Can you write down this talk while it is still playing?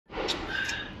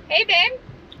Hey, babe.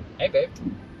 Hey, babe.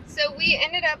 So we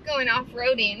ended up going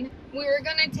off-roading. We were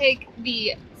gonna take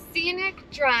the scenic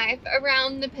drive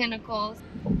around the Pinnacles,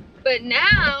 but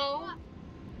now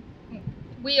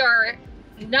we are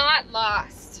not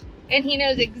lost. And he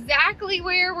knows exactly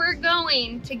where we're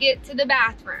going to get to the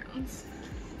bathrooms.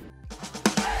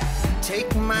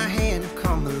 Take my hand,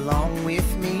 come along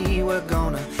with me. We're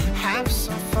gonna have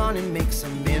some fun and make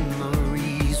some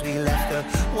memories. We left a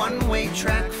one-way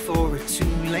track for a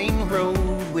two-lane road.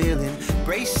 We'll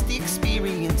embrace the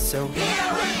experience, so here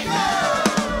we go!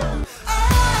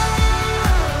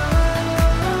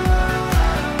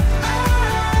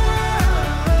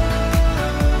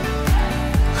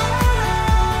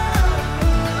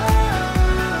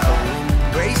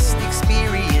 Embrace the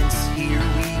experience, here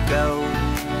we go.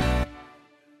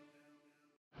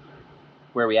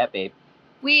 Where are we at, babe?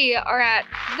 We are at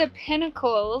the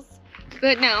Pinnacles,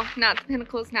 but no, not the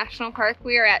Pinnacles National Park.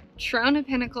 We are at Trona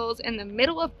Pinnacles in the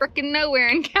middle of frickin' nowhere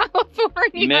in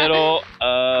California. Middle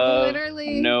of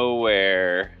literally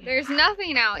nowhere. There's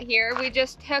nothing out here. We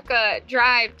just took a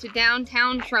drive to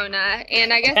downtown Trona,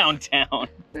 and I guess Downtown.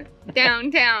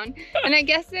 downtown, and I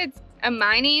guess it's a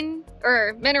mining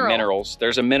or Minerals.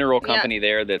 There's a mineral company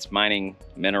there that's mining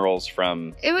minerals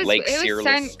from Lake Searles.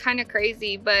 It was kind of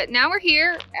crazy, but now we're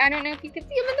here. I don't know if you can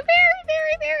see them in the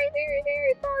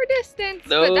very far distance.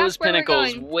 Those but that's where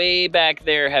Pinnacles we're going. way back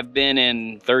there have been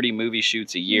in 30 movie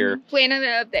shoots a year. Planet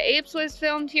of the Apes was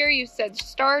filmed here. You said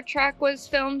Star Trek was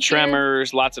filmed here.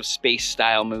 Tremors, lots of space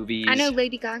style movies. I know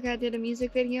Lady Gaga did a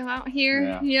music video out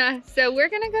here. Yeah. So we're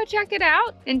gonna go check it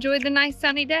out. Enjoy the nice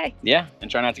sunny day. Yeah,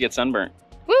 and try not to get sunburnt.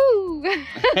 Woo! All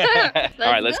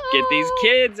right, let's get these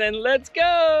kids and let's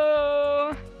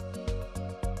go.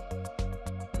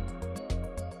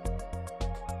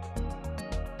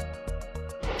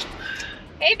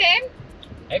 Hey, babe.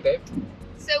 Hey, babe.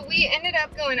 So we ended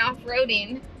up going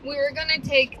off-roading. We were gonna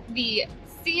take the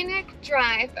scenic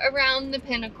drive around the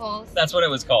Pinnacles. That's what it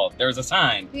was called. There was a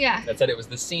sign Yeah. that said it was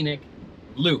the scenic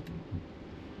loop.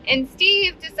 And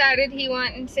Steve decided he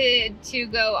wanted to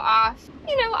go off,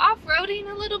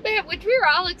 off-roading a little bit, which we were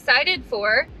all excited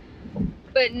for.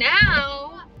 But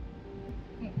now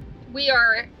we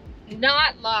are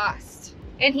not lost.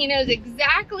 And he knows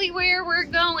exactly where we're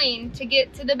going to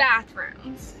get to the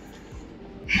bathrooms.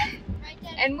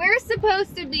 And we're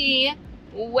supposed to be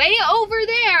way over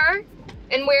there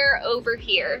and we're over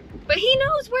here. But he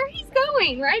knows where he's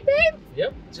going, right, babe?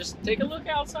 Yep, just take a look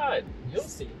outside. You'll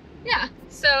see. Yeah,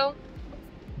 so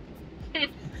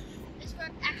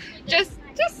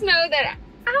just know that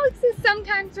Alex is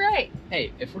sometimes right.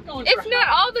 Hey, if we're going If not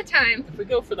all the time. if we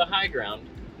go for the high ground,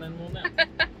 then we'll know.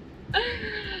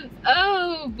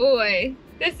 Oh boy,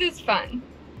 this is fun.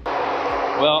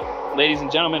 Well, ladies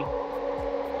and gentlemen,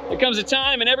 there comes a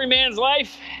time in every man's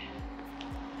life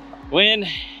when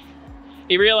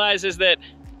he realizes that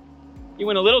he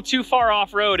went a little too far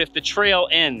off-road if the trail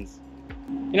ends.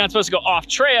 You're not supposed to go off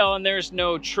trail and there's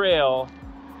no trail.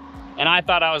 And I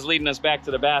thought I was leading us back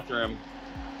to the bathroom.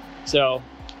 So,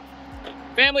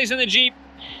 family's in the Jeep,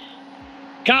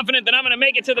 confident that I'm gonna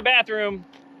make it to the bathroom.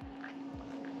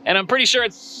 And I'm pretty sure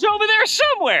it's over there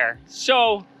somewhere.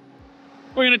 So,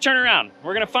 we're gonna turn around.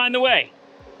 We're gonna find the way.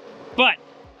 But,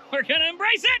 we're gonna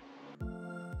embrace it!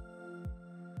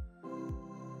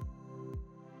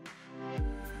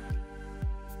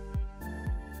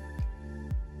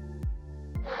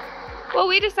 Well,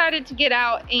 we decided to get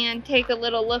out and take a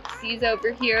little look-sees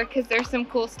over here because there's some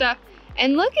cool stuff.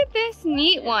 And look at this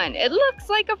neat one. It looks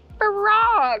like a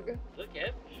frog. Look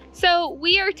at. So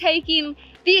we are taking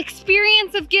the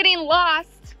experience of getting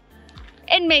lost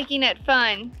and making it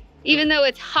fun, even though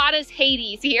it's hot as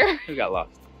Hades here. Who got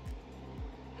lost?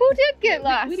 Who did get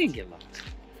lost? We didn't get lost.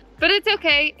 But it's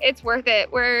okay, it's worth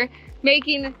it. We're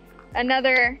making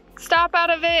another stop out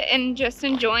of it and just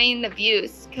enjoying the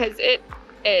views because it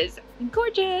is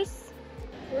gorgeous.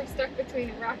 We're stuck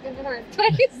between a rock and a hard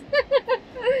place.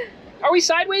 Are we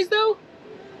sideways though?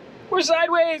 We're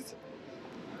sideways.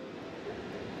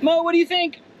 Mo, what do you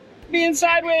think? Being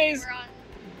sideways.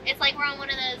 It's like we're on one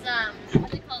of those, what are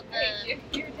they called?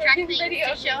 The track things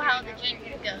to show how the Jeep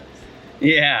goes.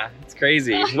 Yeah, it's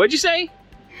crazy. What'd you say?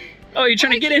 Oh, you're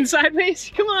trying to get in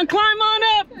sideways? Come on, climb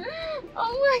on up.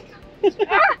 Oh my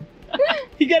gosh.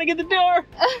 You gotta get the door.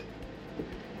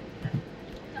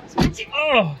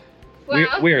 Oh,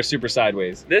 Wow. we are super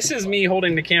sideways. This is me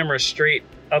holding the camera straight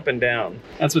up and down.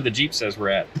 That's what the Jeep says we're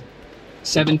at.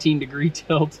 17-degree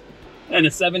tilt and a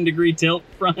 7-degree tilt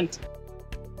front.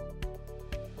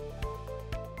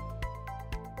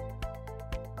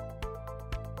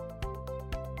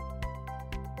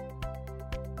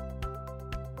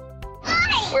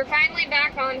 We're finally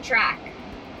back on track.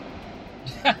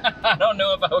 I don't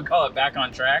know if I would call it back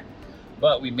on track,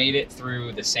 but we made it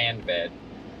through the sand bed.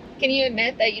 Can you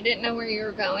admit that you didn't know where you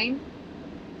were going?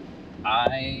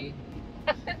 I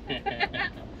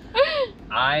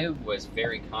was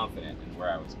very confident in where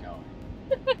I was going.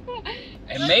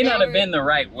 It may not have been the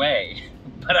right way,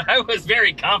 but I was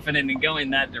very confident in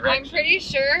going that direction. I'm pretty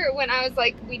sure when I was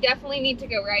like, we definitely need to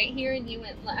go right here, and you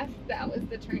went left, that was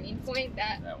the turning point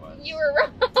that you were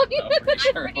wrong. I'm pretty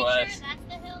sure it was. That's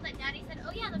the hill that Daddy said,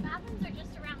 oh yeah, the bathrooms are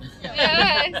just around this hill.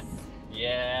 Yes.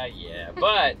 Yeah.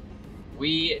 But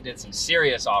we did some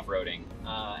serious off-roading,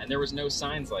 and there was no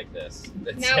signs like this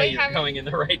that say you're going in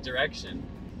the right direction.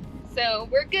 So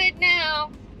we're good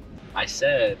now. I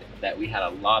said that we had a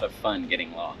lot of fun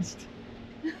getting lost.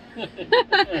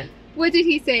 What did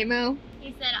he say, Mo?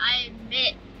 He said, I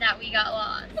admit that we got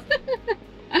lost.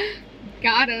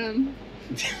 Got him.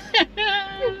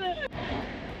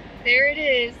 There it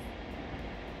is.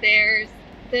 There's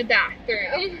the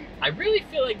bathroom. I really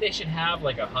feel like they should have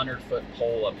like a 100-foot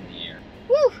pole up in the air.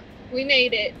 Woo! We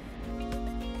made it.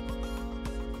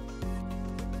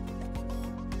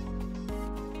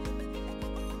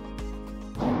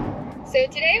 So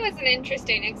today was an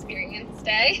interesting experience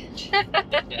day.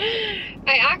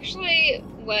 I actually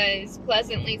was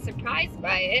pleasantly surprised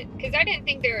by it because I didn't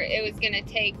think it was going to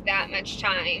take that much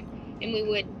time and we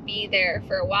would be there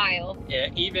for a while. Yeah,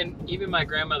 even my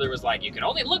grandmother was like, you can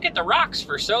only look at the rocks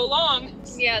for so long.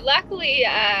 Yeah, luckily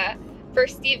for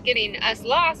Steve getting us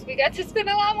lost, we got to spend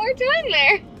a lot more time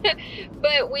there.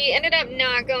 But we ended up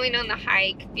not going on the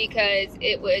hike because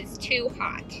it was too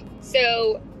hot.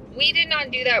 So we did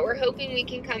not do that. We're hoping we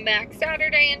can come back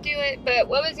Saturday and do it. But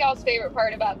what was y'all's favorite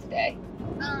part about today?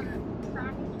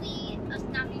 Probably us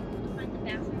not being able to find the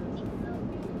bathroom, even though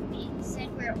it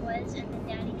said where it was, and then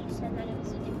Daddy said that it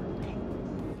was a different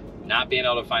way. Not being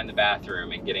able to find the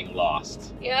bathroom and getting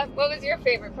lost. Yeah, what was your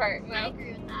favorite part, Mo? I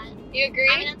agree with that. You agree?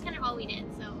 I mean, that's kind of all we did,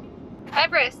 so.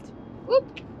 Everest.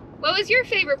 Whoop. What was your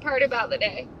favorite part about the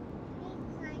day?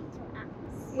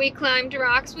 We climbed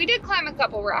rocks. We did climb a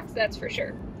couple rocks, that's for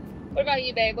sure. What about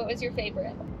you, babe? What was your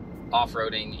favorite?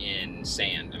 Off-roading in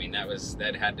sand. I mean, that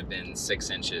had to have been 6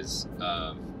 inches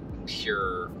of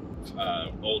pure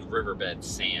old riverbed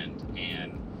sand,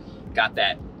 and got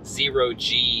that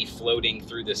 0G floating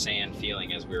through the sand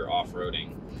feeling as we were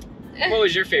off-roading. What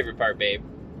was your favorite part, babe?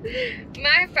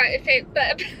 My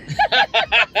favorite.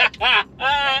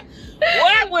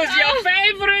 What was your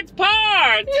favorite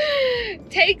part?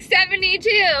 Take 72.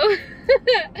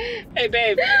 Hey,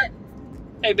 babe.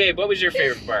 Hey, babe, what was your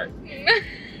favorite part?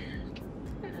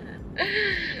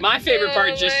 My favorite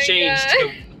part just changed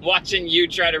to watching you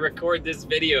try to record this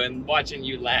video and watching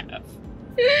you laugh.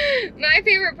 My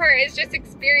favorite part is just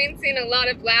experiencing a lot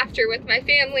of laughter with my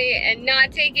family and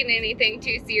not taking anything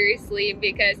too seriously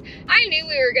because I knew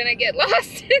we were gonna get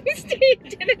lost and Steve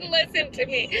didn't listen to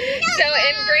me. So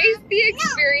embrace the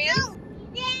experience.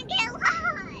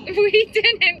 We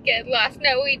didn't get lost.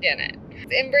 No, we didn't.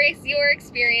 Embrace your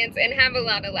experience and have a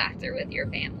lot of laughter with your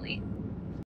family.